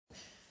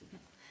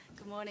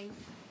Morning.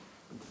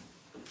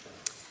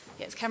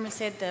 As Cameron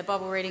said, the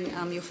Bible reading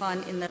you'll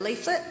find in the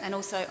leaflet and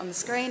also on the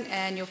screen,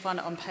 and you'll find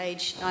it on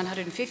page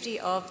 950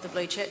 of the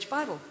Blue Church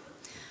Bible.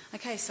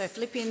 Okay, so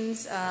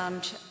Philippians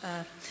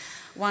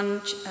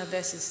 1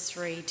 verses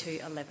 3 to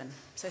 11.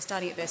 So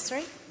starting at verse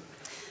 3.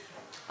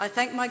 I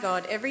thank my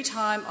God every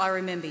time I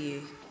remember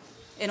you.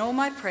 In all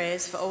my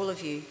prayers for all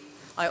of you,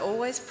 I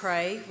always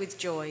pray with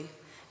joy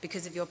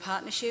because of your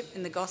partnership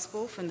in the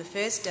gospel from the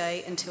first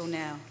day until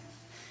now.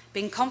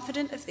 Being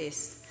confident of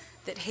this,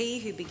 that he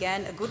who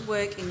began a good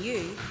work in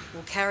you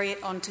will carry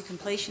it on to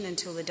completion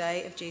until the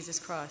day of Jesus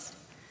Christ.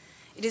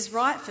 It is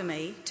right for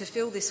me to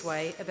feel this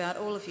way about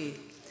all of you,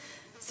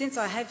 since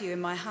I have you in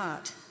my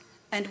heart,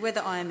 and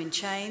whether I am in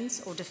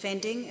chains or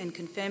defending and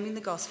confirming the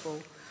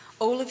gospel,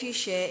 all of you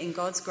share in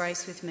God's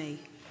grace with me.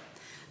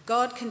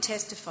 God can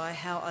testify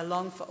how I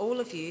long for all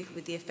of you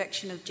with the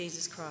affection of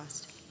Jesus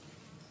Christ.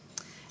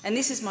 And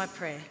this is my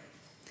prayer,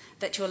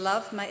 that your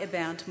love may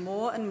abound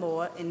more and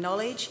more in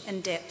knowledge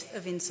and depth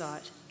of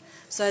insight,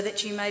 so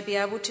that you may be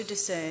able to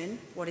discern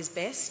what is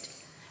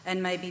best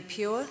and may be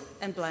pure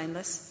and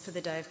blameless for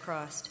the day of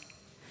Christ,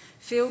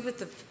 filled with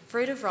the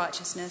fruit of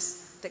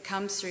righteousness that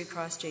comes through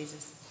Christ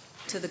Jesus,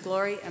 to the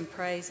glory and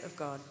praise of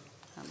God.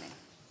 Amen.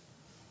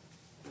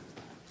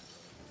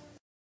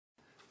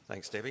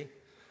 Thanks, Debbie.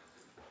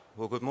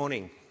 Well, good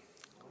morning.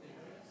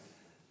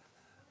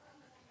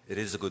 It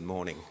is a good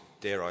morning.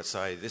 Dare I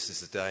say, this is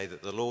the day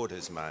that the Lord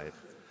has made.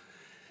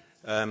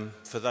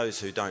 For those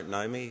who don't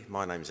know me,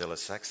 my name's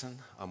Ellis Saxon.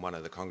 I'm one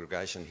of the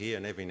congregation here,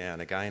 and every now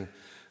and again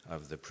I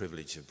have the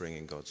privilege of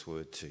bringing God's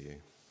word to you.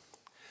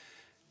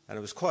 And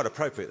it was quite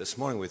appropriate this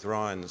morning with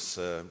Ryan's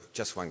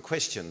just one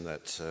question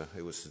that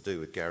it was to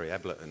do with Gary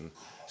Ablett and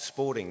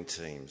sporting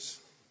teams,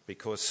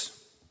 because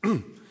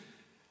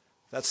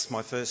that's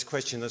my first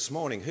question this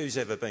morning. Who's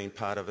ever been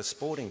part of a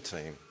sporting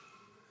team?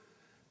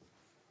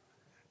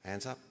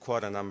 Hands up,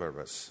 quite a number of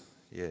us,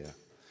 yeah.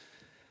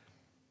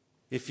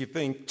 If you've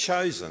been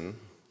chosen,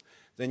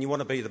 then you want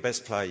to be the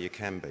best player you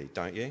can be,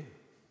 don't you?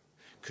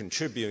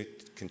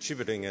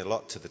 Contributing a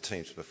lot to the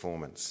team's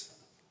performance.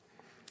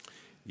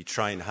 You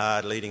train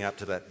hard leading up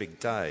to that big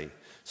day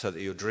so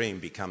that your dream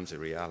becomes a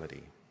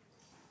reality.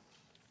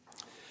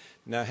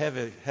 Now, have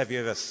you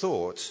ever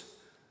thought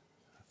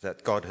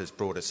that God has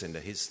brought us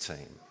into his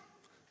team?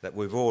 That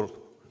we're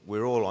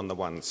all on the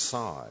one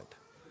side?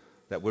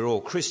 That we're all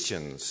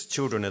Christians,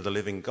 children of the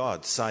living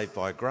God, saved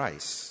by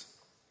grace?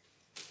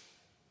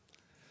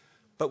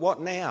 But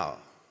what now?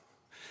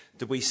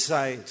 Do we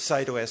say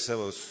to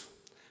ourselves,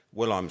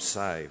 well, I'm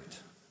saved.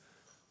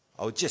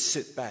 I'll just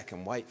sit back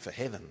and wait for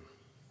heaven.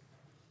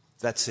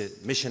 That's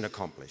it, mission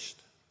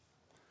accomplished.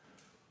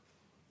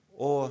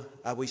 Or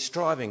are we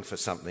striving for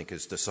something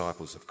as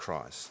disciples of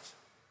Christ?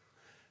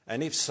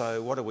 And if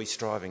so, what are we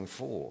striving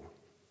for?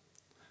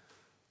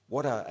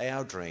 What are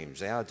our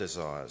dreams, our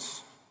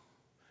desires?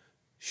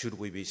 Should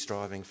we be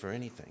striving for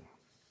anything?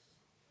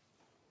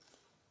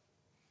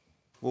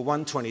 Well,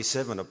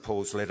 1:27 of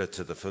Paul's letter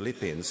to the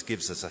Philippians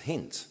gives us a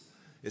hint.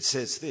 It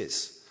says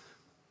this: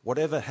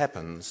 whatever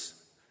happens,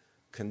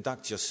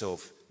 conduct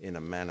yourself in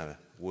a manner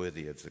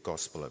worthy of the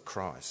gospel of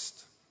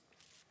Christ.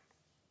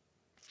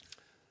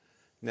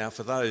 Now,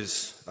 for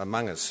those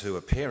among us who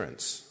are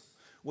parents,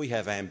 we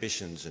have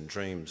ambitions and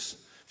dreams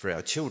for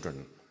our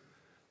children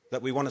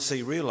that we want to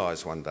see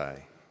realised one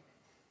day.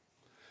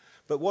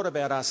 But what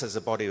about us as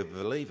a body of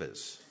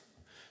believers?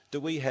 Do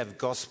we have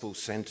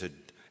gospel-centred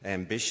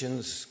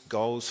ambitions,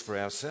 goals for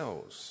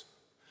ourselves?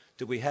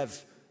 Do we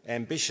have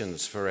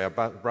ambitions for our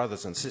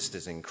brothers and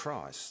sisters in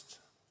Christ?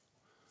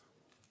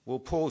 Well,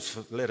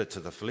 Paul's letter to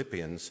the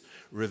Philippians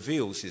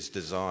reveals his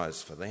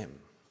desires for them.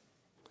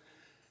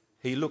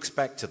 He looks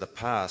back to the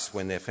past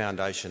when their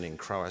foundation in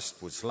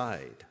Christ was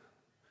laid.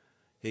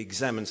 He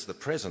examines the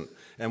present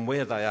and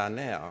where they are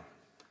now,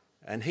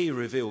 and he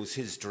reveals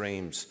his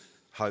dreams,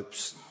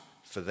 hopes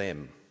for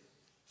them,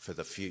 for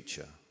the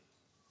future.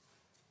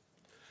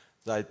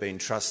 They'd been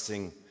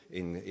trusting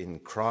in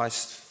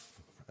Christ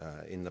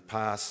in the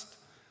past,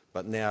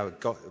 but now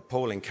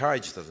Paul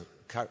encourages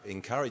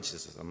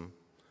them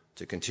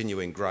to continue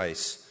in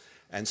grace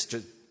and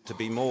to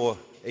be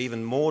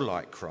even more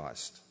like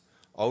Christ,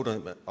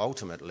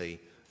 ultimately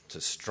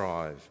to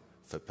strive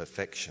for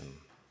perfection.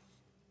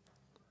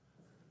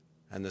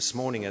 And this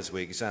morning, as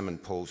we examine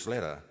Paul's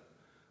letter,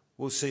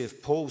 we'll see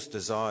if Paul's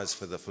desires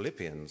for the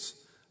Philippians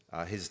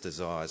are his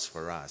desires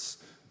for us,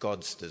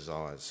 God's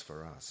desires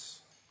for us.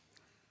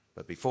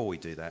 But before we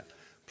do that,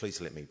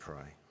 please let me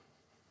pray.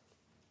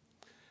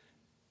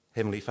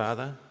 Heavenly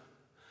Father,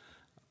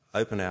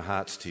 open our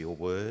hearts to your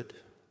word.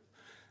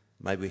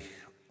 May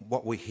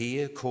what we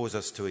hear cause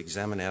us to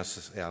examine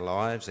our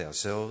lives,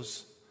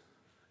 ourselves,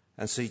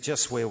 and see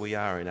just where we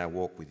are in our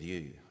walk with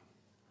you.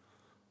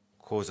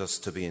 Cause us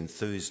to be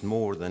enthused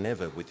more than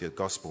ever with your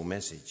gospel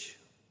message.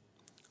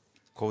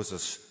 Cause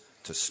us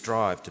to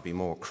strive to be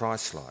more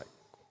Christ-like.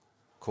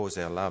 Cause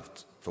our love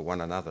for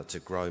one another to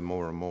grow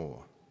more and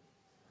more.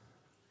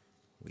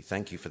 We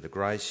thank you for the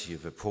grace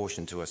you've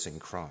apportioned to us in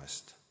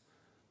Christ.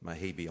 May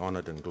he be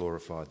honoured and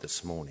glorified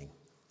this morning.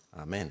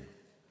 Amen.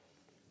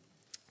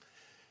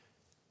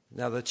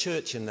 Now, the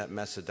church in that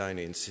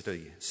Macedonian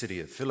city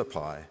of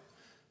Philippi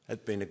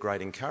had been a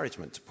great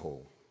encouragement to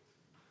Paul.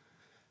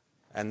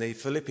 And the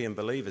Philippian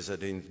believers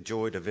had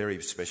enjoyed a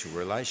very special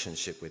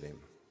relationship with him.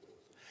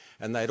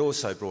 And they'd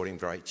also brought him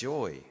great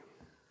joy.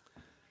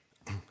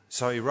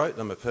 So he wrote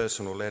them a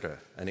personal letter,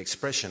 an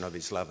expression of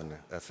his love and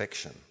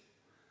affection,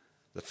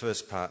 the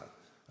first part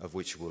of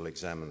which we'll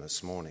examine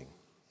this morning.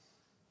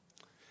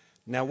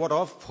 Now, what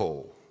of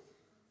Paul?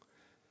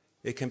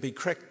 It can be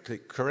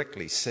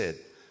correctly said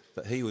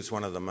that he was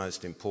one of the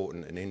most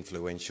important and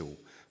influential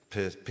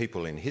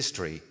people in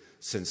history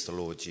since the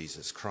Lord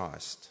Jesus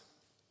Christ.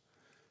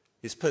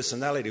 His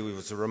personality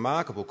was a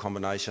remarkable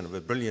combination of a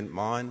brilliant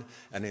mind,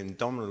 an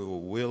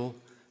indomitable will,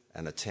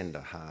 and a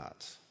tender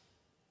heart.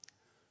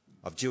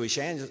 Of Jewish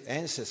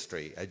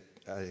ancestry,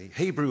 a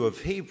Hebrew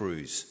of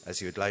Hebrews, as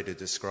he would later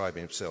describe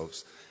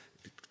himself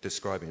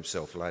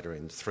later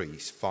in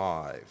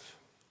 3:5.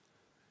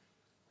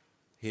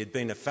 He had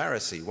been a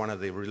Pharisee, one of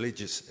the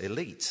religious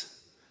elite,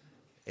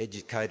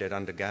 educated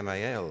under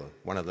Gamaliel,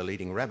 one of the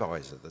leading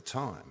rabbis at the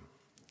time.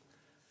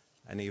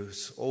 And he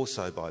was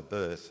also by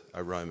birth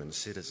a Roman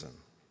citizen.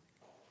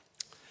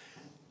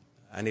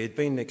 And he had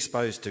been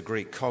exposed to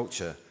Greek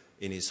culture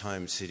in his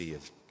home city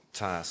of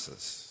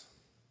Tarsus.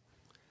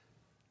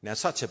 Now,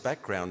 such a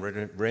background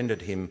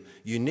rendered him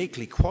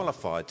uniquely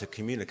qualified to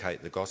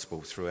communicate the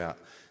gospel throughout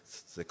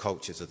the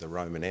cultures of the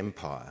Roman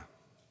Empire.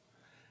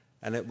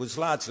 And it was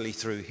largely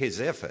through his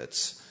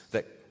efforts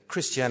that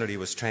Christianity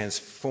was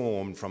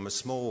transformed from a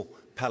small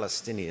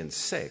Palestinian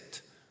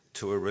sect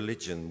to a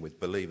religion with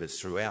believers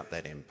throughout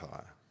that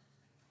empire.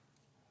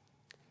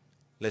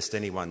 Lest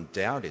anyone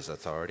doubt his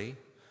authority,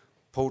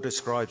 Paul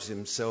describes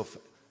himself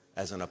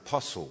as an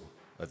apostle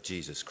of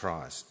Jesus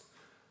Christ,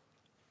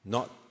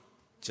 not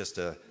just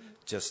a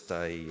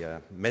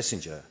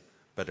messenger,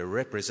 but a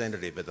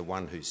representative of the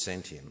one who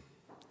sent him.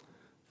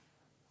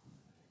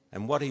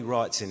 And what he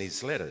writes in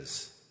his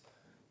letters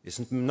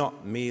is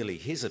not merely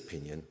his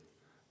opinion,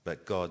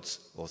 but God's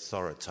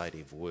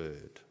authoritative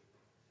word.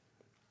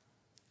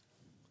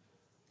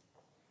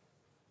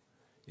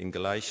 In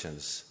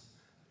Galatians,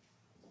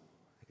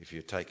 if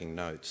you're taking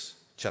notes,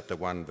 chapter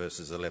 1,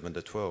 verses 11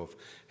 to 12,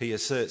 he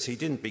asserts he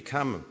didn't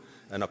become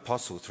an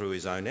apostle through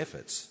his own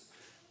efforts,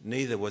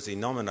 neither was he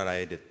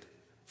nominated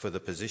for the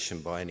position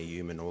by any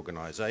human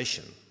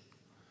organisation.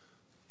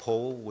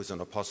 Paul was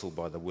an apostle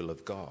by the will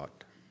of God,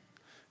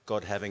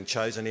 God having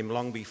chosen him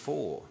long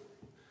before.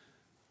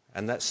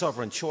 And that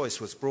sovereign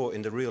choice was brought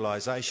into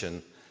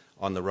realisation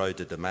on the road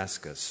to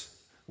Damascus,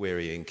 where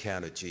he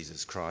encountered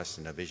Jesus Christ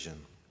in a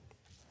vision.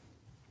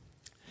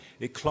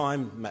 It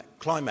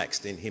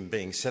climaxed in him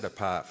being set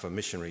apart for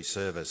missionary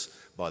service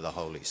by the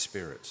Holy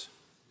Spirit.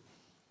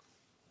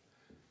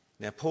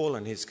 Now, Paul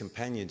and his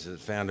companions had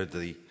founded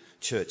the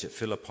church at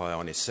Philippi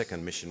on his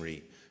second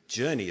missionary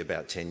journey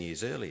about 10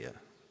 years earlier.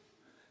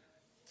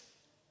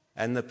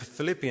 And the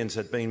Philippians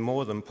had been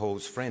more than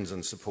Paul's friends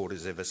and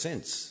supporters ever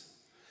since.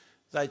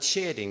 They'd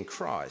shared in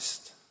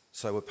Christ,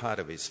 so were part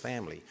of his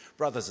family,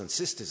 brothers and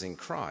sisters in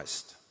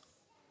Christ.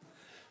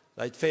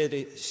 They'd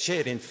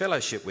shared in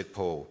fellowship with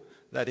Paul,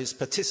 that is,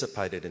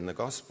 participated in the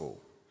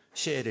gospel,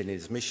 shared in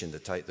his mission to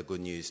take the good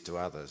news to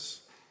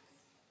others.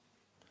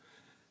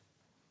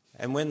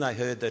 And when they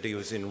heard that he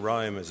was in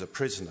Rome as a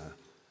prisoner,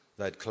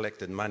 they'd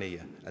collected money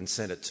and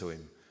sent it to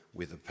him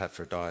with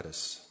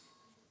Epaphroditus.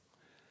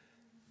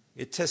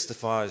 It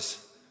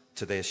testifies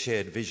to their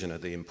shared vision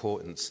of the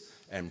importance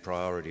and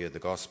priority of the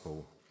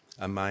gospel,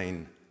 a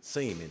main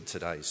theme in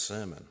today's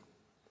sermon.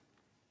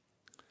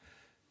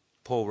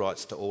 Paul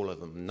writes to all of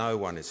them, no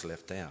one is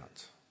left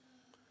out.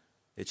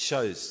 It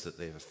shows that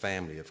they're a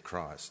family of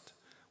Christ,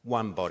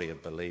 one body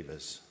of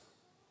believers.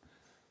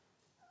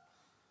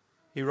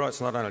 He writes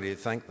not only to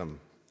thank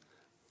them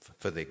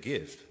for their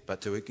gift,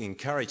 but to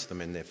encourage them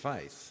in their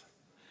faith.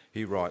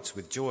 He writes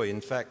with joy. In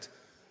fact,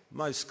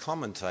 most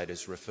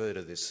commentators refer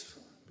to this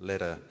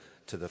letter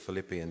to the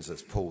Philippians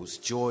as Paul's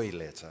joy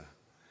letter,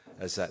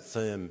 as that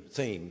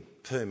theme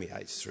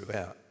permeates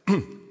throughout.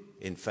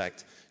 In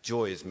fact,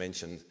 joy is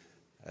mentioned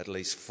at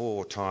least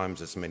 4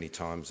 times as many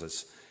times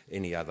as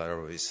any other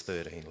of his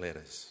 13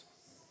 letters.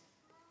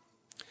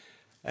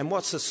 And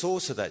what's the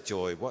source of that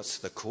joy? What's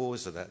the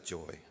cause of that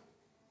joy?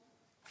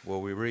 Well,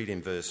 we read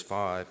in verse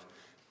 5,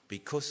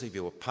 because of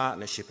your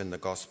partnership in the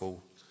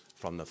gospel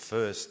from the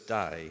first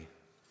day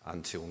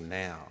until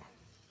now.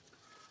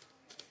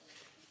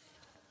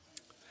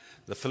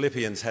 The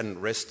Philippians hadn't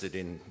rested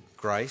in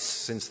grace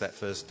since that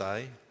first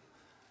day,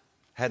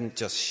 hadn't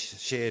just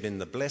shared in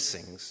the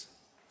blessings,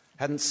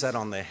 hadn't sat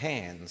on their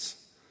hands.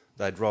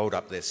 They'd rolled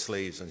up their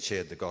sleeves and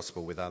shared the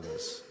gospel with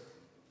others.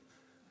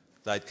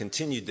 They'd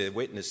continued their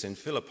witness in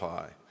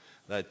Philippi.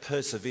 They'd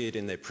persevered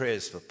in their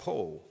prayers for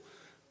Paul,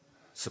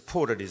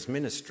 supported his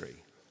ministry.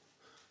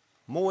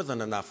 More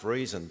than enough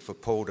reason for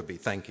Paul to be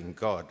thanking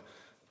God,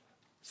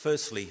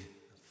 firstly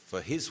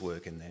for his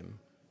work in them,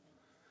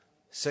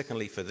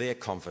 secondly for their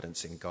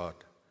confidence in God,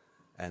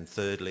 and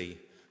thirdly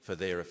for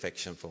their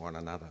affection for one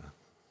another.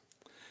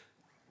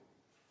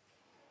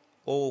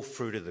 all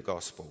fruit of the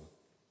gospel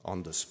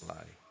on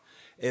display,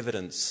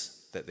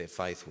 evidence that their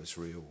faith was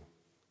real.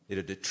 It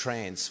had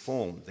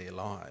transformed their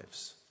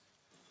lives.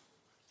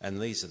 And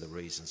these are the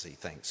reasons he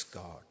thanks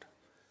God.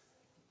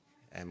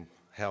 And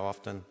how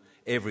often?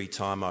 Every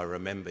time I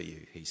remember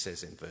you, he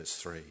says in verse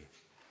 3.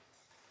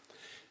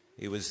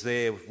 He was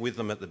there with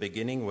them at the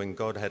beginning when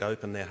God had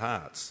opened their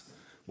hearts,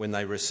 when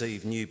they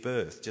received new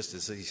birth, just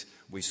as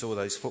we saw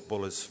those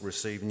footballers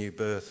receive new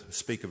birth,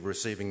 speak of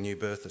receiving new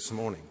birth this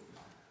morning.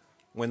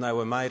 When they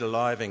were made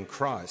alive in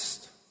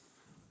Christ,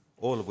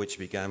 all of which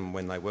began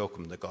when they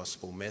welcomed the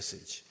gospel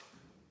message,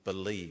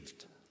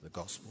 believed the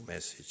gospel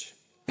message.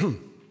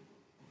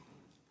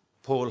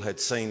 Paul had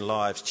seen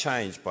lives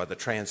changed by the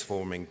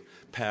transforming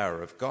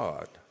power of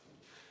God.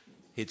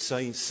 He'd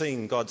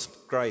seen God's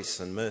grace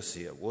and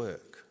mercy at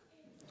work.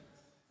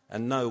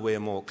 And nowhere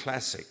more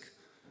classic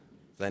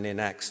than in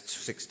Acts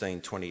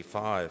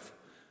 16:25,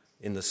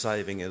 in the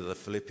saving of the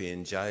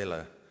Philippian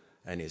jailer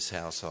and his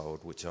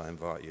household, which I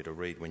invite you to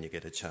read when you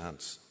get a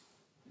chance.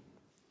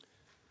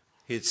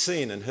 He had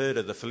seen and heard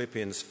of the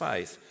Philippians'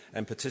 faith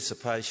and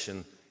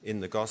participation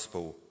in the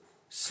gospel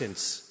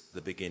since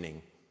the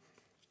beginning.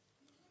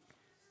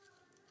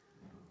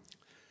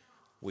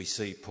 We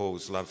see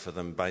Paul's love for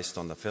them based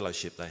on the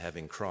fellowship they have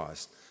in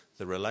Christ,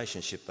 the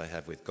relationship they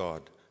have with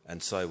God,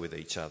 and so with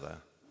each other,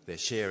 their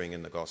sharing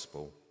in the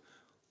gospel.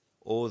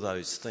 All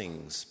those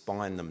things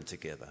bind them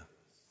together.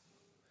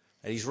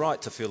 And he's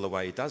right to feel the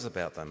way he does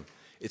about them.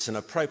 It's an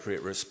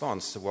appropriate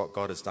response to what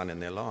God has done in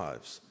their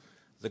lives.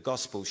 The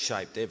gospel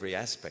shaped every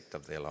aspect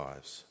of their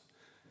lives.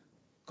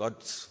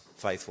 God's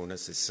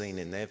faithfulness is seen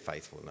in their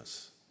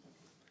faithfulness.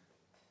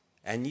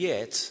 And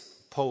yet,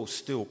 Paul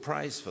still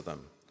prays for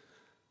them,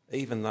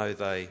 even though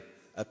they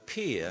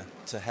appear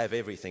to have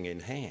everything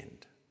in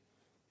hand.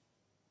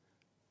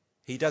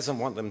 He doesn't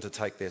want them to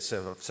take their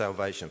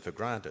salvation for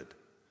granted.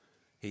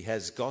 He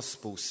has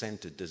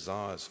gospel-centred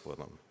desires for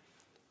them.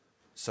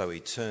 So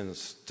he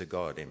turns to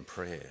God in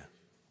prayer.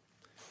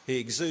 He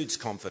exudes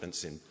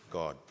confidence in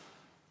God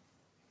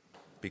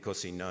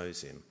because he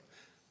knows him.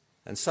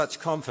 And such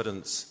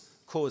confidence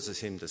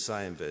causes him to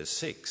say in verse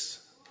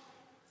 6,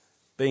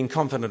 being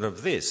confident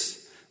of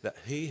this, that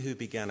he who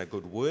began a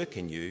good work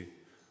in you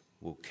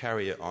will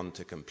carry it on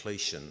to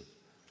completion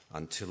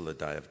until the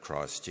day of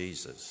Christ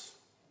Jesus.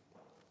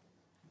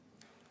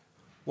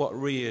 What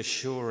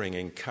reassuring,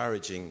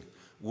 encouraging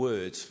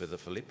words for the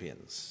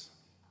Philippians.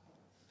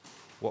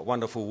 What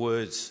wonderful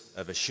words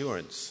of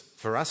assurance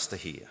for us to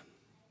hear.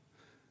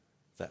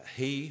 That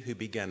he who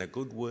began a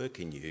good work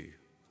in you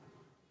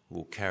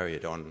will carry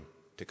it on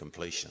to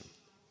completion.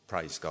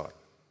 Praise God.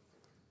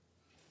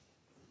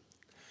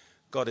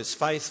 God is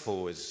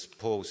faithful, as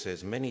Paul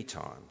says many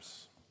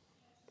times.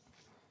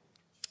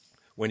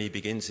 When he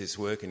begins his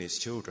work in his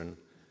children,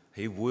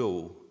 he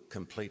will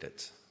complete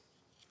it.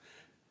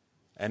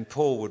 And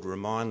Paul would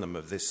remind them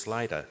of this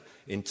later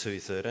in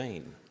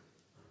 2:13,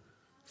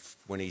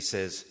 when he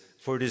says,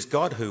 for it is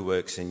God who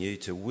works in you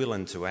to will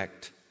and to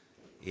act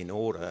in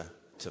order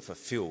to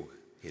fulfill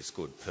his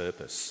good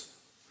purpose.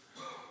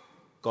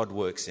 God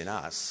works in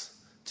us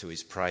to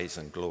his praise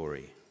and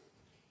glory.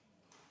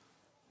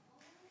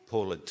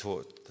 Paul had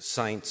taught the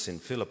saints in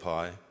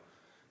Philippi,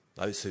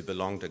 those who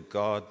belong to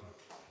God,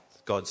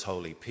 God's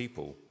holy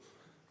people,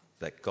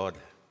 that God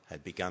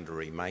had begun to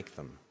remake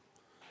them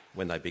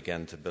when they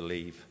began to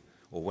believe,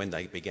 or when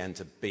they began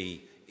to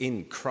be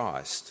in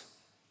Christ.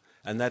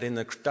 And that in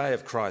the day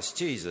of Christ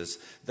Jesus,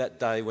 that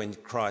day when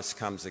Christ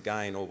comes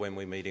again, or when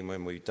we meet him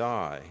when we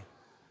die,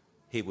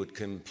 he would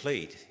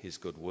complete his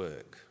good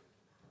work,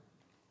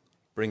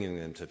 bringing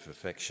them to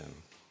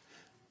perfection.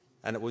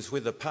 And it was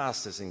with the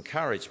pastor's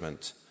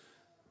encouragement,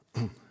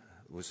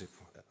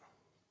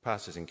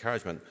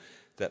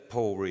 that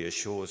Paul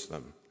reassures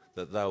them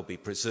that they'll be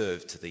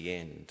preserved to the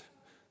end,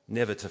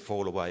 never to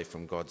fall away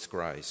from God's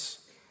grace.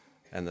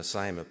 And the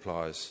same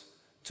applies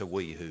to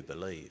we who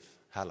believe.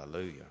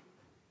 Hallelujah.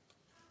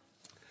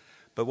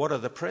 But what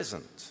of the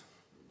present?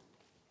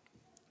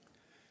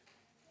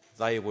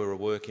 They were a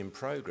work in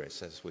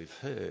progress, as we've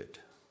heard,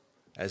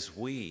 as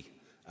we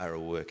are a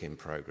work in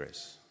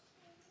progress.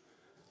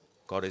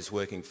 God is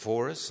working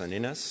for us and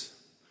in us,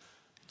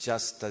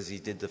 just as he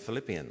did the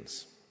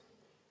Philippians.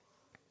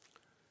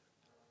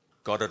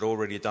 God had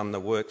already done the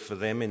work for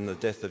them in the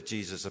death of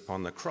Jesus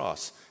upon the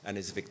cross and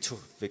his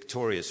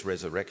victorious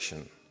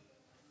resurrection.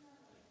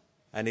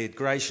 And he had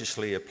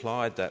graciously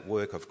applied that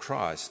work of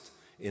Christ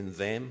in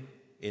them,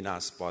 in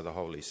us by the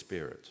Holy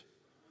Spirit.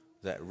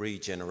 That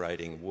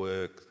regenerating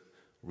work,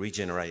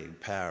 regenerating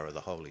power of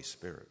the Holy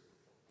Spirit,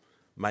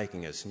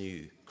 making us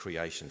new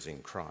creations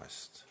in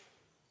Christ.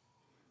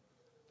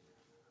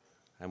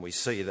 And we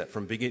see that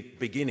from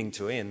beginning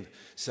to end,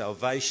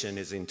 salvation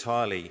is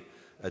entirely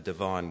a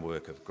divine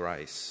work of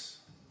grace.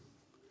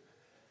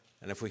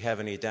 And if we have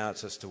any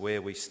doubts as to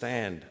where we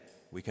stand,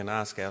 we can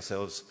ask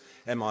ourselves,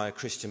 am I a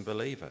Christian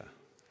believer?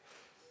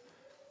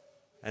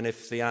 And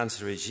if the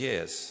answer is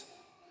yes,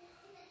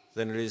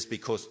 then it is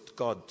because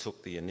God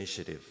took the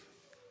initiative,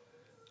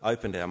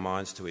 opened our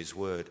minds to his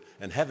word,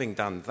 and having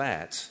done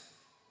that,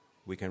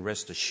 we can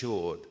rest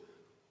assured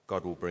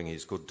God will bring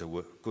his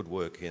good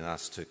work in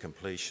us to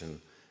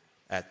completion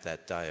at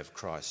that day of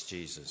Christ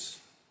Jesus.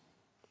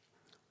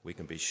 We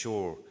can be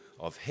sure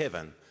of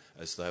heaven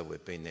as though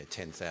we've been there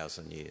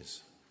 10,000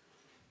 years.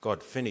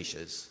 God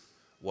finishes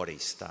what he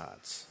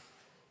starts.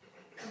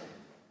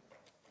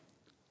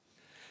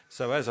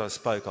 So as I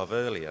spoke of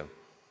earlier,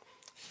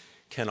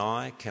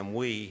 can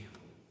we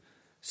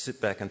sit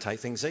back and take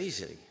things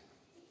easy?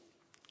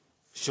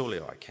 Surely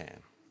I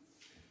can.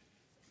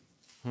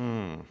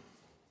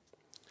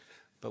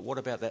 But what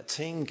about that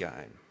team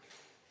game?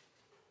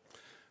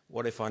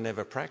 What if I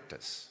never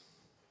practice?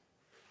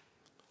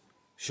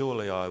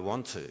 Surely I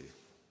want to.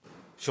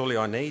 Surely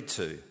I need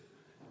to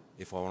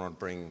if I want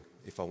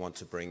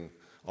to bring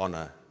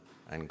honour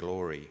and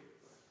glory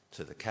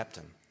to the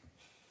captain.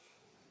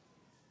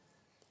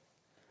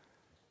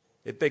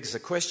 It begs the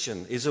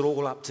question, is it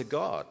all up to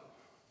God?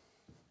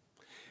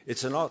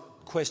 It's an odd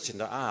question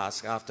to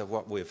ask after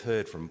what we've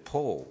heard from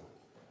Paul.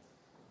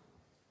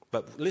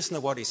 But listen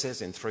to what he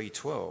says in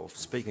 3:12,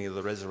 speaking of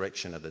the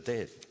resurrection of the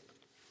dead.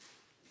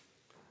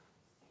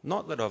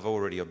 Not that I've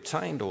already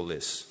obtained all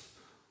this,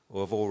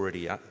 or have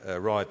already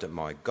arrived at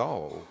my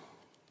goal,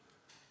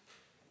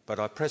 but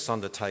I press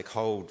on to take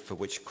hold for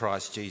which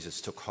Christ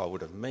Jesus took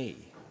hold of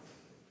me.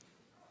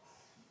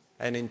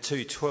 And in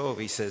 2:12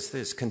 he says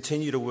this,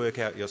 continue to work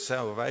out your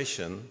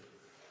salvation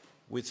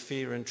with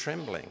fear and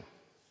trembling.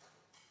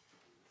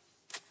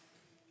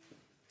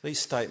 These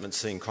statements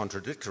seem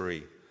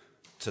contradictory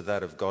to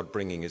that of God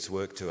bringing his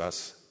work to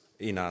us,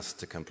 in us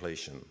to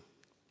completion.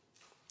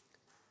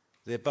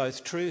 They're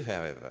both true,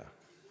 however.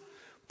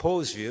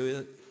 Paul's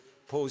view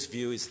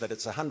is that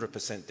it's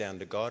 100% down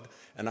to God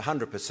and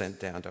 100%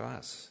 down to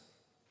us.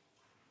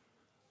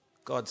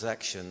 God's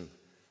action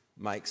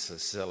makes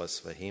us zealous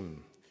for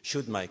him,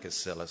 should make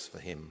us zealous for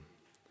him.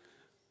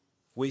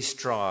 We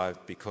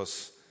strive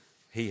because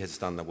he has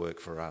done the work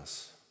for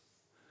us.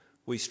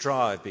 We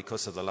strive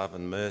because of the love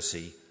and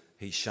mercy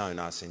he's shown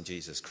us in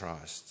Jesus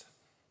Christ.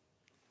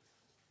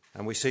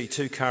 And we see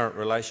two current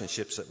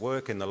relationships at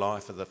work in the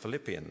life of the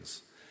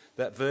Philippians.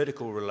 That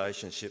vertical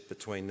relationship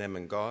between them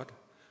and God,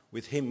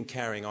 with him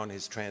carrying on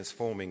his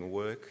transforming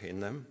work in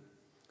them,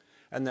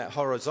 and that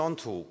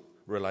horizontal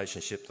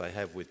relationship they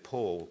have with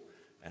Paul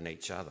and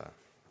each other.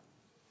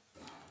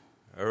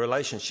 A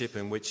relationship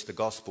in which the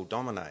gospel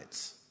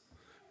dominates,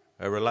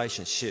 a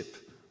relationship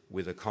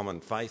with a common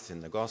faith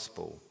in the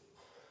gospel,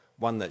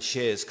 one that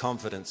shares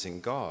confidence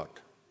in God,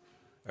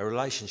 a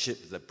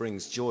relationship that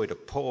brings joy to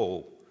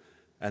Paul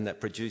and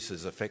that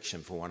produces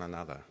affection for one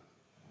another.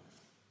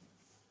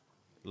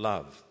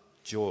 Love,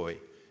 joy,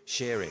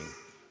 sharing.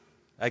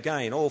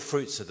 Again, all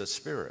fruits of the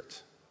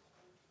Spirit.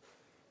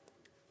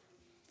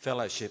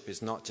 Fellowship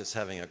is not just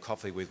having a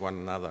coffee with one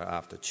another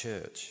after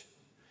church.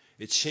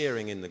 It's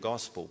sharing in the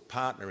gospel,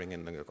 partnering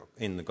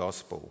in the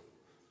gospel.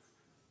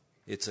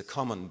 It's a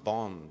common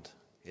bond.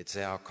 It's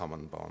our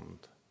common bond.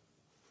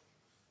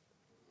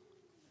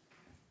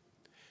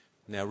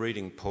 Now,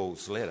 reading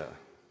Paul's letter,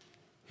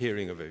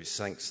 hearing of his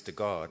thanks to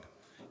God,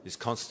 his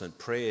constant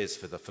prayers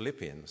for the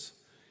Philippians,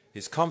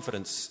 his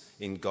confidence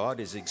in God,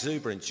 his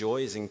exuberant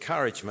joy, his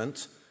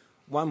encouragement,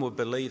 one would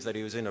believe that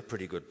he was in a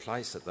pretty good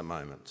place at that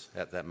moment,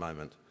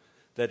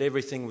 that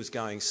everything was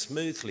going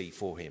smoothly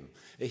for him.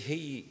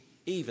 He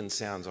even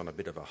sounds on a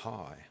bit of a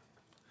high.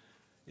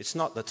 It's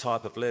not the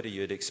type of letter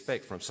you'd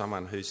expect from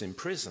someone who's in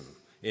prison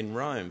in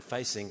Rome,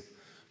 facing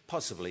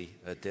possibly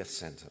a death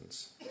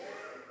sentence.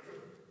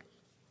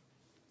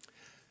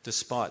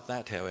 Despite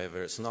that,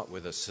 however, it's not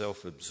with a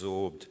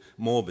self-absorbed,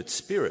 morbid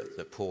spirit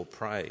that Paul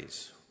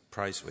prays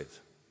with.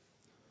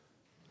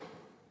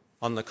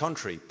 On the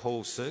contrary,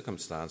 Paul's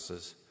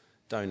circumstances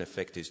don't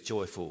affect his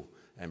joyful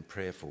and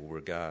prayerful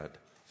regard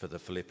for the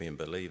Philippian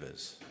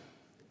believers.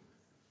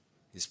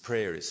 His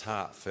prayer is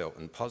heartfelt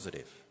and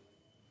positive.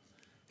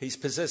 He's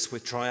possessed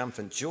with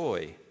triumphant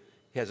joy.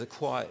 He has a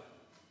quiet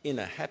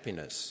inner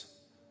happiness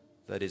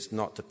that is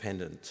not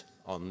dependent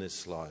on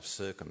this life's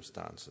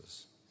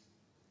circumstances.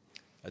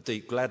 A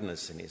deep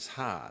gladness in his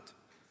heart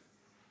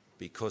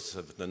because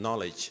of the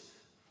knowledge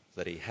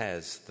that he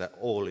has that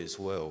all is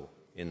well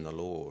in the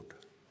Lord.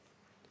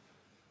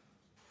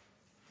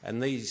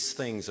 And these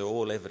things are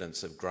all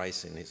evidence of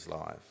grace in his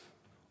life,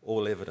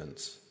 all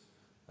evidence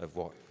of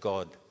what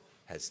God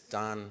has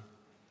done,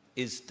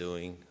 is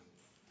doing,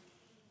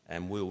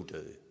 and will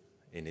do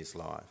in his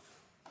life.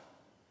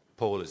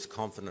 Paul is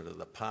confident of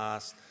the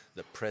past,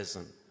 the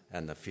present,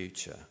 and the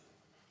future.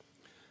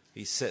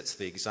 He sets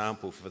the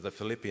example for the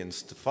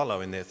Philippians to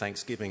follow in their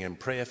thanksgiving and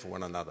prayer for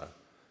one another.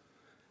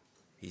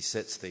 He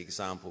sets the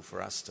example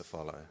for us to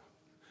follow.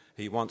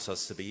 He wants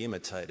us to be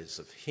imitators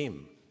of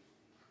him.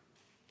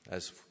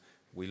 As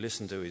we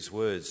listen to his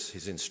words,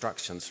 his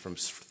instructions from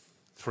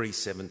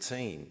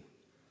 3:17.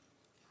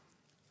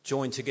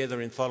 Join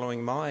together in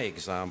following my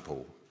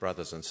example,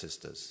 brothers and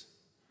sisters.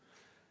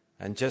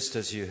 And just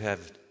as you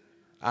have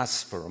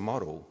us for a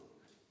model,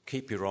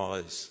 keep your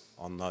eyes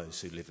on those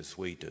who live as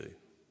we do.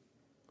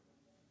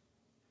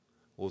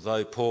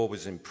 Although Paul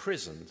was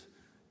imprisoned,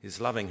 His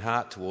loving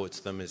heart towards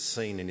them is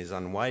seen in his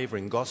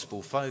unwavering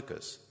gospel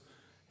focus.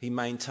 He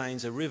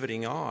maintains a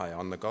riveting eye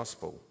on the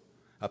gospel,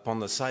 upon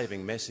the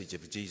saving message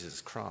of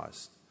Jesus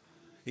Christ.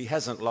 He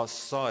hasn't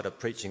lost sight of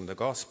preaching the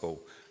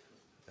gospel,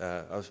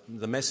 of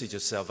the message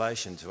of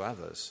salvation to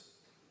others.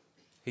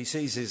 He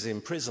sees his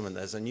imprisonment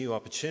as a new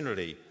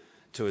opportunity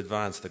to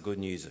advance the good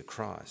news of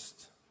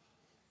Christ.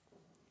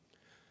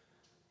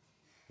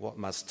 What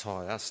must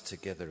tie us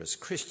together as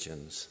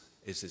Christians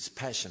is this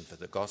passion for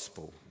the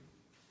gospel,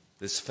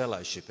 this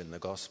fellowship in the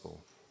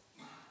gospel.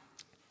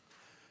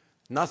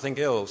 Nothing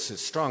else is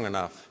strong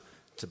enough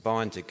to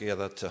bind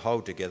together, to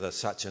hold together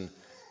such an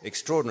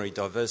extraordinary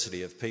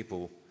diversity of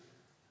people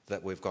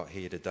that we've got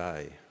here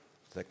today,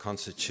 that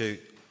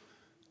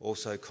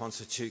also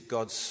constitute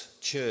God's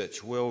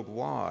church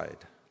worldwide.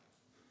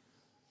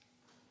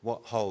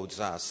 What holds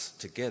us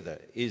together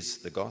is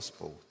the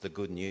gospel, the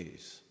good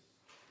news,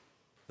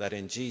 that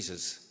in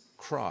Jesus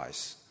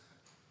Christ,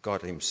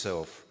 God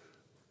himself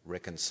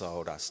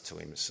reconciled us to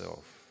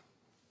himself.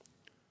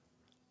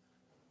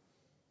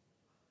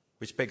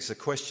 Which begs the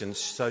question,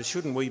 so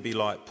shouldn't we be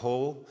like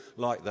Paul,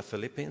 like the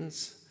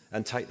Philippians,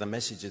 and take the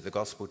message of the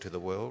gospel to the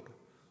world?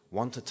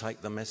 Want to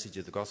take the message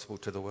of the gospel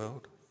to the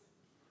world?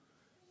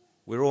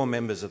 We're all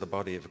members of the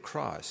body of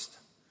Christ.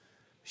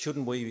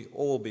 Shouldn't we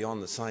all be on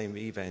the same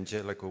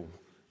evangelical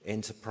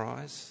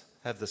enterprise,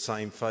 have the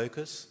same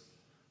focus,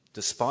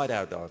 despite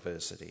our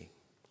diversity,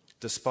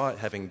 despite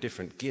having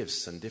different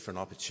gifts and different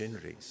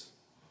opportunities?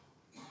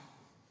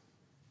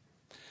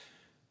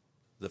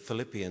 The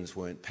Philippians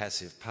weren't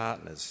passive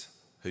partners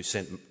who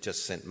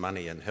just sent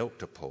money and help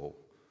to Paul.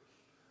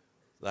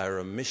 They were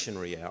a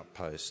missionary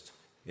outpost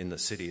in the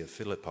city of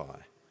Philippi.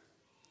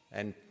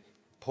 And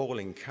Paul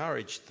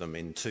encouraged them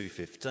in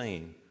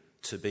 2:15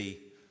 to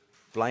be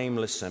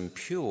blameless and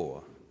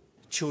pure,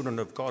 children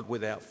of God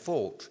without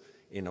fault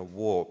in a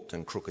warped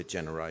and crooked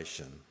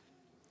generation.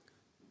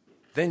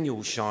 Then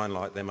you'll shine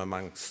like them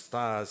among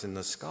stars in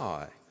the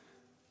sky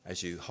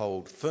as you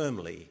hold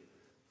firmly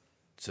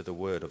to the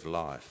word of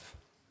life.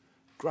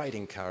 Great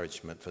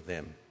encouragement for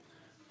them,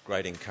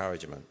 great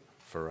encouragement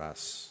for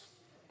us.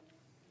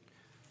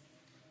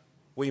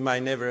 We may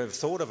never have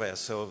thought of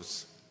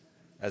ourselves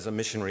as a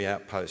missionary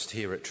outpost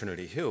here at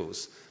Trinity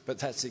Hills, but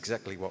that's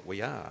exactly what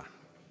we are.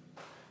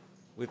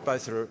 We've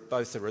both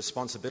the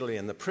responsibility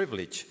and the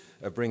privilege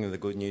of bringing the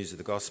good news of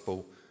the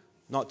gospel,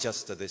 not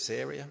just to this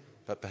area,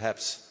 but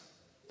perhaps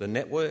the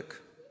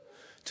network,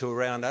 to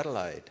around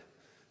Adelaide,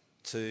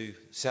 to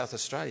South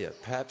Australia,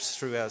 perhaps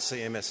through our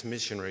CMS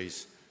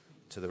missionaries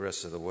to the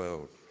rest of the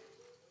world.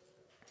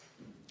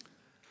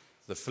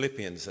 The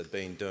Philippians had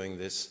been doing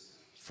this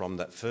from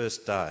that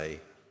first day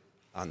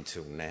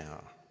until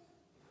now.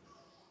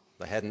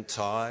 They hadn't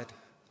tired,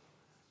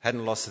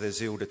 hadn't lost their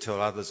zeal to tell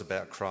others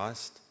about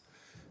Christ.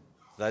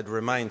 They'd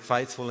remained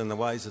faithful in the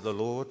ways of the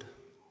Lord,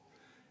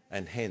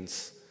 and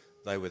hence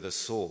they were the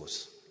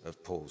source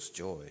of Paul's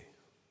joy.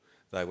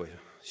 They were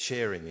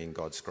sharing in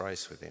God's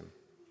grace with him.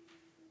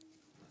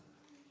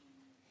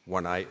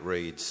 1:8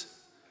 reads,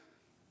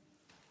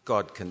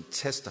 God can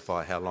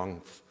testify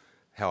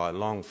how I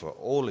long for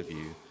all of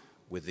you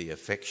with the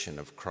affection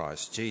of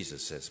Christ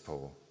Jesus, says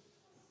Paul.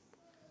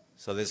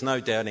 So there's no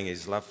doubting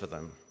his love for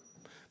them,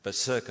 but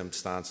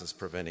circumstances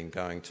prevent him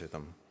going to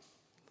them.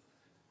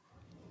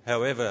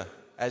 However,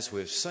 as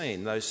we've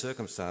seen, those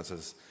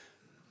circumstances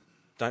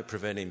don't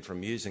prevent him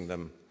from using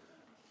them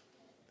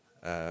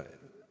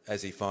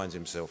as he finds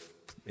himself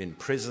in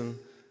prison,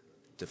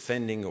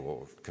 defending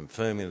or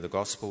confirming the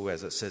gospel,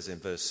 as it says in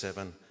verse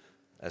 7,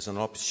 as an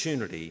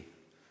opportunity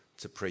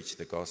to preach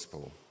the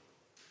gospel.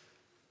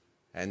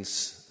 And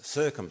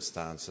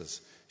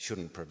circumstances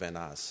shouldn't prevent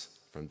us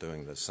from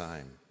doing the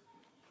same.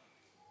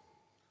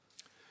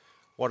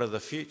 What of the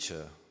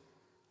future?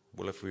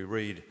 Well, if we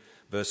read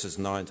verses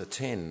 9 to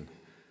 10,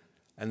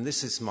 and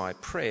this is my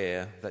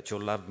prayer, that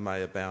your love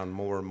may abound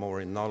more and more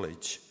in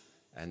knowledge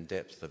and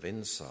depth of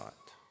insight,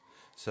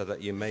 so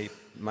that you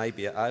may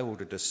be able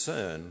to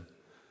discern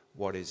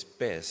what is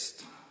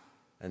best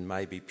and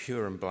may be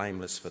pure and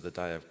blameless for the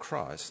day of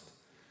Christ,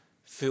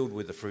 filled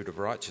with the fruit of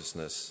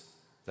righteousness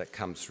that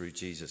comes through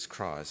Jesus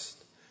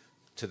Christ,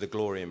 to the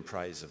glory and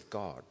praise of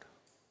God.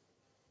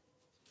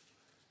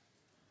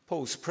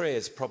 Paul's prayer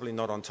is probably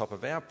not on top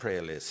of our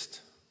prayer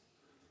list.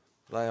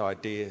 They, I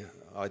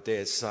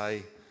dare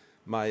say,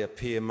 may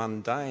appear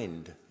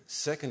mundane,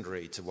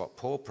 secondary to what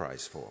Paul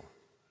prays for.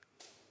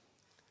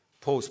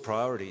 Paul's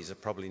priorities are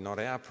probably not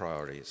our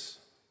priorities.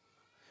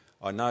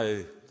 I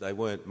know they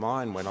weren't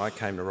mine when I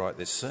came to write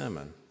this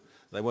sermon.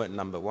 They weren't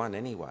number one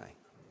anyway.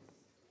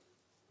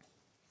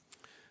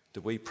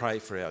 Do we pray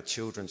for our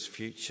children's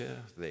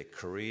future, their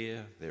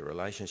career, their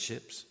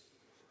relationships?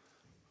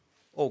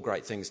 All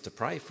great things to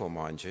pray for,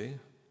 mind you.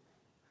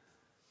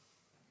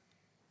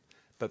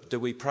 But do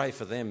we pray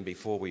for them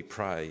before we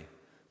pray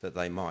that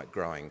they might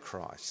grow in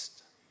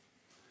Christ?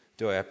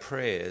 Do our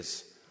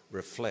prayers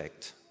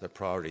reflect the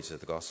priorities of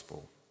the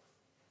gospel?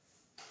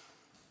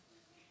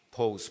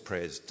 Paul's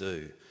prayers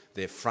do.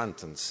 They're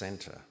front and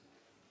centre.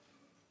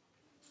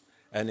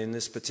 And in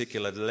this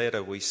particular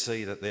letter, we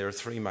see that there are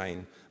three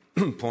main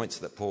points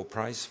that Paul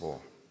prays for.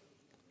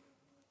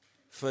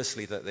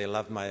 Firstly, that their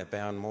love may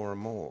abound more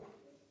and more.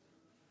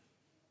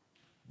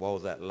 While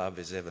that love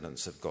is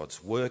evidence of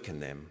God's work in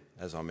them,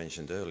 as I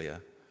mentioned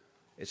earlier,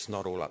 it's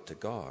not all up to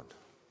God.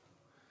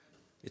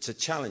 It's a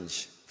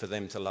challenge for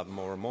them to love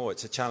more and more.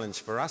 It's a challenge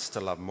for us to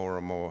love more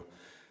and more,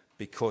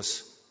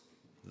 because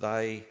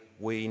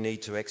we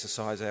need to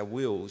exercise our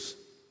wills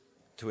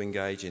to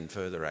engage in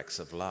further acts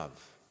of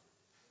love.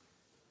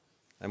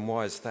 And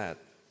why is that?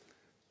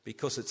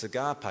 Because it's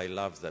agape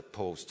love that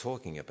Paul's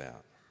talking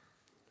about.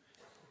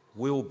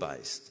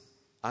 Will-based,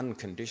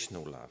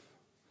 unconditional love.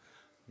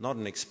 Not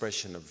an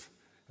expression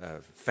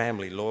of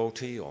family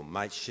loyalty or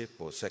mateship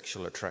or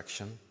sexual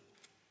attraction.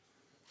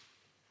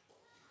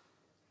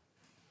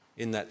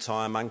 In that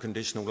time,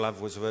 unconditional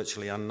love was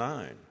virtually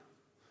unknown.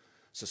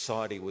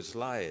 Society was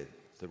layered,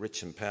 the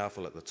rich and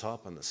powerful at the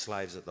top and the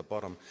slaves at the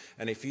bottom.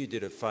 And if you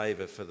did a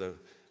favour for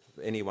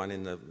anyone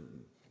in the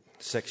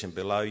section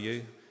below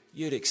you,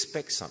 you'd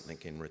expect something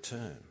in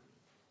return.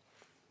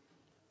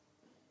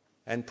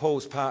 And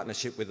Paul's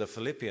partnership with the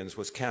Philippians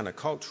was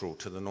countercultural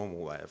to the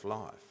normal way of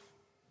life.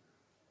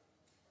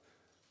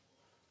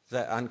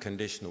 That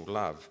unconditional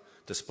love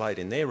displayed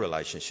in their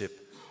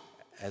relationship,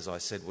 as I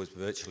said, was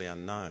virtually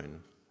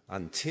unknown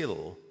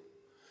until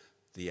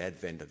the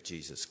advent of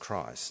Jesus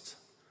Christ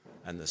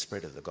and the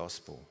spread of the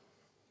gospel.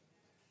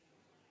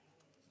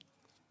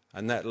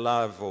 And that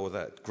love, or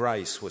that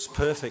grace, was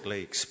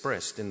perfectly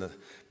expressed in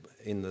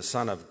the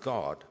Son of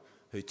God,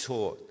 who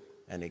taught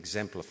and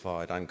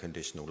exemplified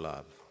unconditional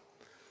love.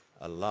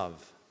 A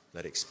love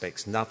that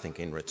expects nothing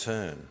in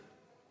return.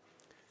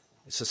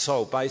 It's the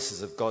sole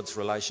basis of God's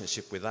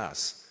relationship with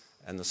us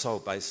and the sole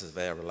basis of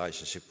our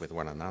relationship with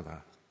one another.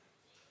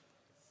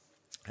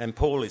 And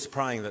Paul is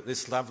praying that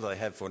this love they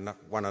have for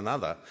one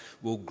another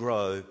will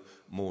grow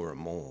more and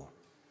more.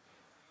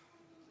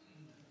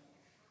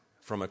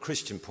 From a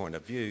Christian point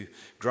of view,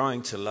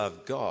 growing to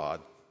love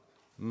God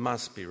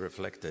must be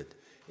reflected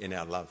in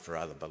our love for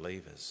other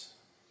believers.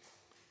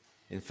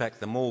 In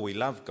fact, the more we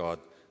love God,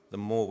 the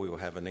more we will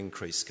have an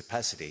increased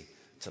capacity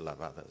to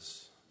love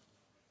others.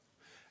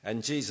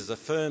 And Jesus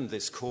affirmed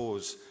this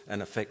cause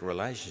and effect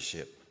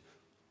relationship.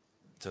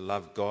 To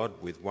love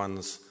God with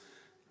one's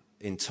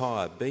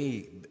entire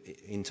being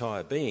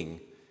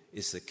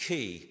is the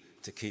key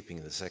to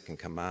keeping the second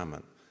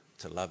commandment,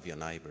 to love your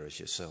neighbour as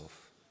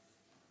yourself.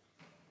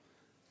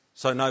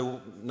 So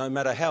no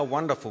matter how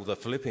wonderful the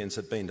Philippians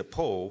had been to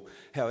Paul,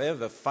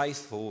 however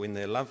faithful in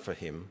their love for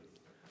him,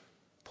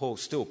 Paul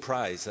still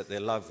prays that their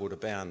love would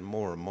abound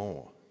more and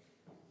more.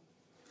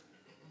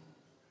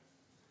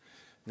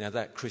 Now,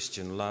 that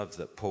Christian love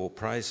that Paul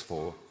prays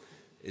for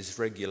is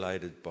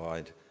regulated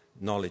by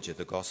knowledge of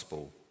the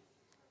gospel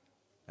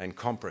and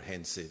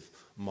comprehensive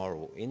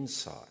moral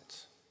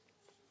insight.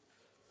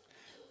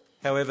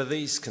 However,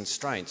 these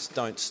constraints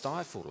don't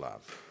stifle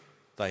love.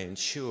 They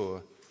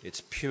ensure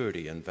its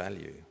purity and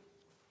value.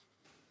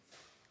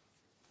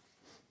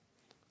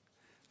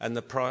 And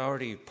the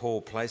priority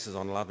Paul places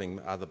on loving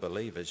other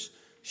believers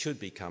should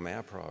become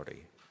our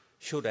priority,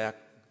 should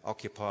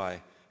occupy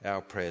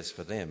our prayers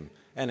for them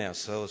and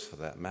ourselves for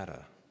that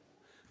matter,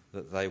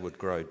 that they would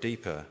grow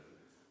deeper,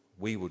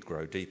 we would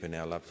grow deep in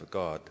our love for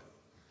God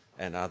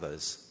and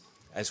others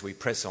as we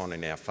press on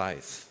in our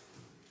faith.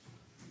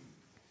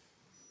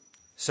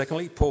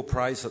 Secondly, Paul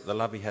prays that the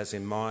love he has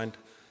in mind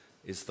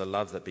is the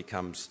love that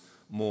becomes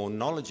more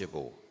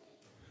knowledgeable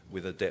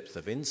with a depth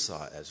of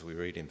insight, as we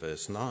read in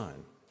verse 9.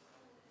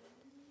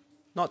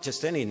 Not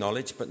just any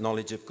knowledge, but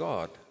knowledge of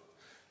God.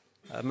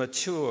 A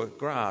mature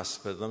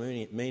grasp of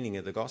the meaning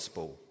of the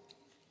gospel.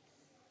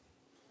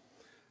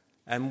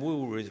 And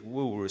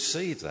we'll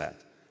receive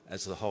that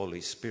as the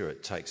Holy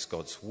Spirit takes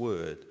God's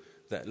word,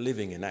 that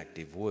living and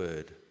active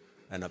word,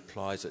 and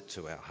applies it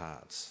to our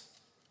hearts.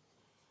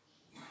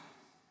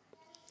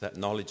 That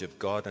knowledge of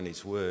God and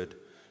his word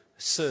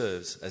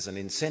serves as an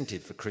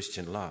incentive for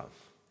Christian love.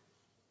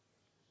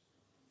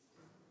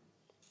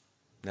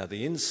 Now,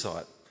 the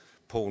insight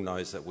Paul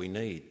knows that we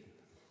need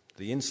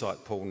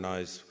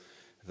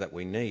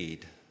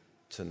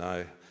to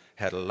know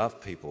how to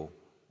love people,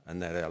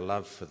 and that our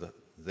love for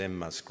them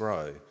must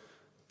grow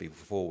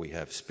before we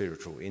have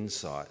spiritual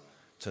insight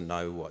to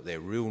know what their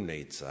real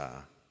needs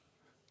are,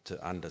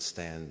 to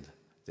understand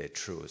their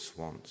truest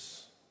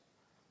wants.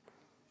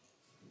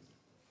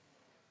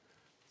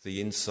 The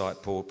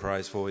insight Paul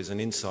prays for is an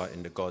insight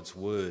into God's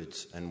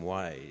words and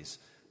ways,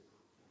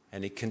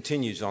 and he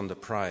continues on to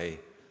pray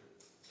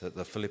that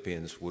the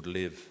Philippians would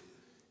live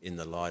in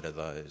the light of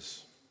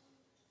those.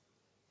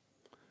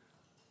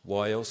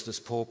 Why else does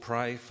Paul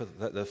pray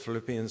that the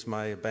Philippians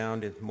may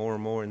abound more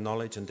and more in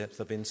knowledge and depth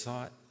of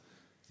insight?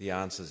 The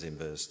answer's in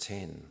verse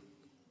 10.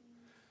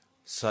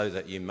 So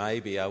that you may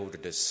be able to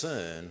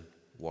discern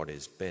what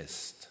is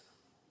best.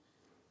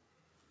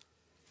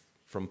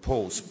 From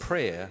Paul's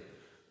prayer,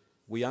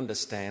 we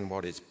understand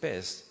what is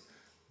best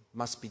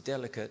must be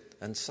delicate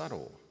and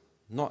subtle,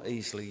 not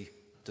easily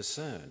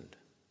discerned,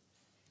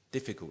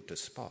 difficult to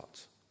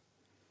spot.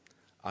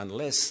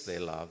 unless their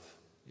love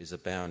is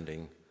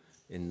abounding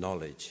in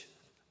knowledge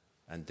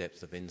and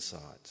depth of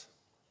insight.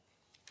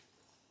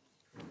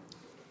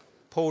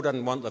 Paul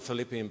doesn't want the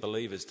Philippian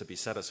believers to be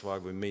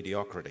satisfied with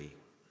mediocrity.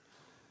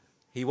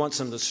 He wants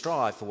them to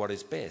strive for what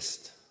is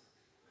best.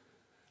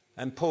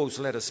 And Paul's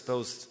letter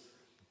spells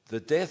the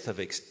death of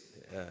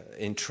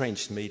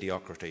entrenched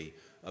mediocrity,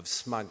 of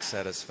smug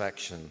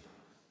satisfaction,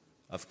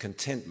 of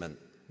contentment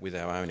with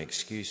our own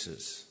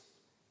excuses.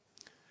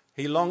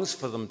 He longs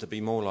for them to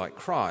be more like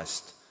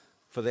Christ,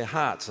 for their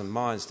hearts and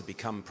minds to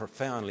become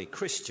profoundly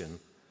Christian,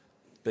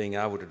 being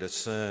able to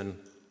discern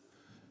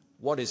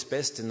what is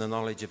best in the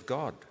knowledge of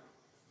God,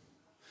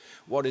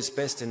 what is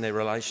best in their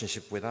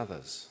relationship with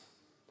others,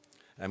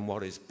 and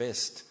what is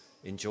best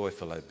in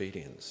joyful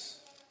obedience.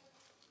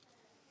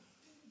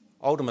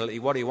 Ultimately,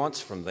 what he wants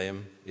from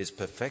them is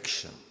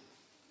perfection,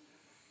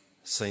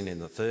 seen in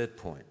the third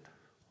point,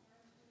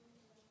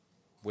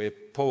 where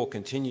Paul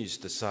continues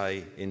to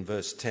say in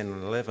verse 10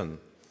 and 11,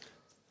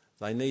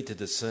 they need to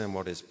discern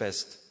what is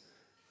best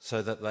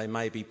so that they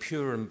may be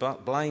pure and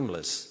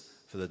blameless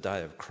for the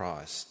day of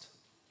Christ,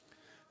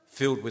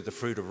 filled with the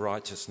fruit of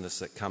righteousness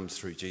that comes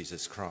through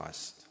Jesus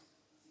Christ.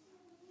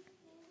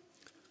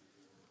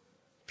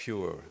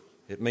 Pure.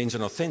 It means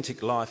an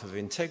authentic life of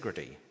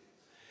integrity.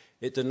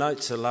 It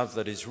denotes a love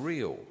that is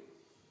real.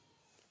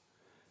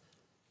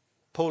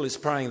 Paul is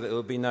praying that there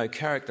will be no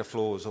character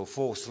flaws or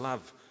false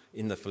love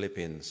in the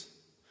Philippians.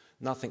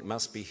 Nothing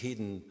must be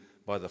hidden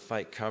by the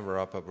fake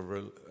cover-up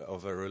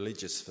of a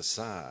religious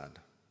facade.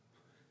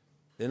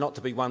 They're not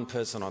to be one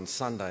person on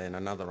Sunday and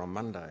another on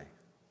Monday.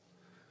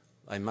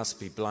 They must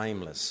be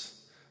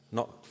blameless,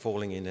 not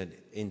falling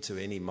into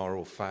any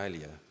moral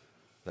failure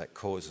that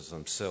causes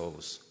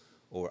themselves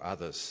or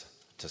others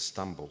to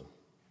stumble.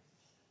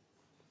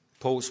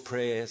 Paul's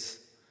prayers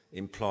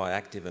imply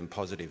active and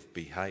positive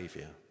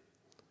behaviour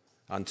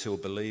until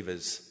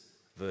believers,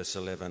 verse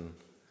 11,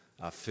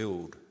 are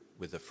filled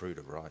with the fruit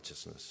of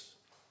righteousness.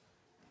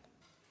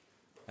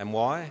 And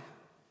why?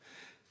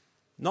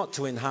 Not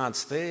to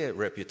enhance their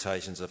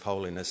reputations of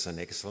holiness and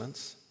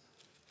excellence,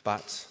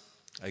 but,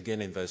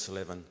 again in verse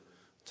 11,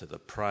 to the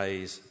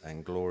praise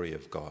and glory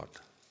of God.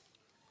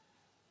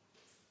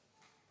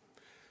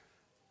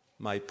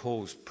 May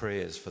Paul's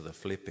prayers for the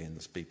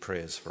Philippians be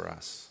prayers for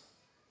us.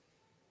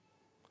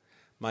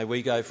 May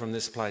we go from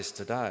this place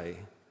today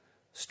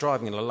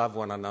striving to love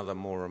one another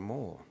more and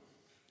more,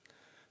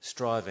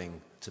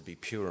 striving to be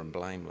pure and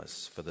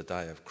blameless for the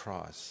day of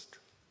Christ,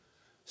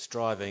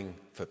 striving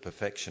for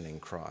perfection in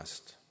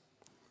Christ,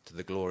 to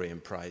the glory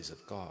and praise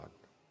of God.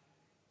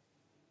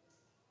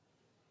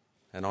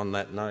 And on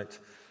that note,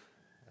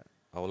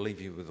 I'll leave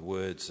you with the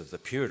words of the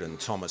Puritan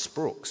Thomas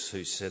Brooks,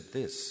 who said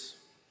this: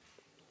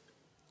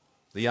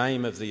 "The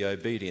aim of the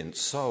obedient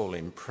soul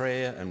in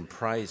prayer and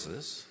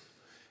praises,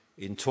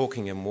 in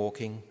talking and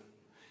walking,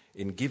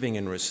 in giving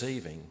and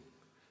receiving,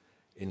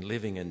 in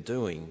living and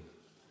doing,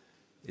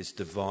 is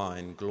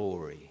divine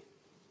glory.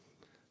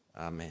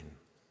 Amen."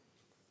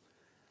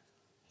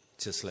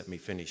 Just let me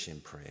finish in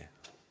prayer.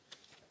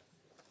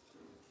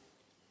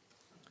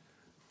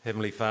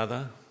 Heavenly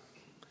Father,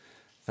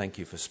 thank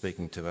you for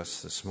speaking to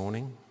us this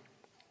morning.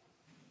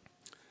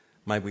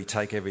 May we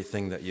take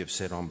everything that you've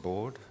said on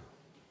board.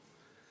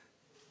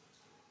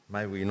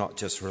 May we not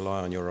just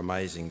rely on your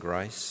amazing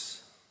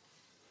grace.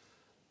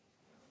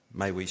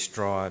 May we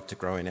strive to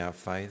grow in our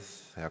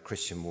faith, our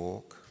Christian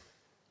walk.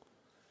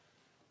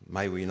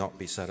 May we not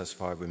be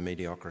satisfied with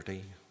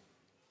mediocrity.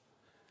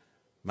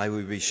 May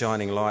we be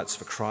shining lights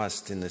for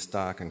Christ in this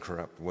dark and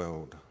corrupt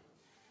world.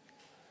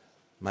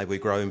 May we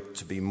grow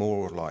to be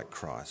more like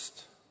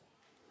Christ.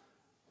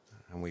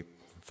 And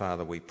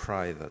Father, we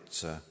pray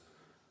that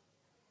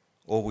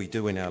all we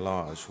do in our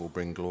lives will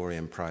bring glory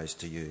and praise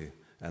to you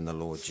and the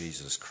Lord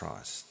Jesus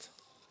Christ.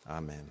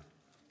 Amen.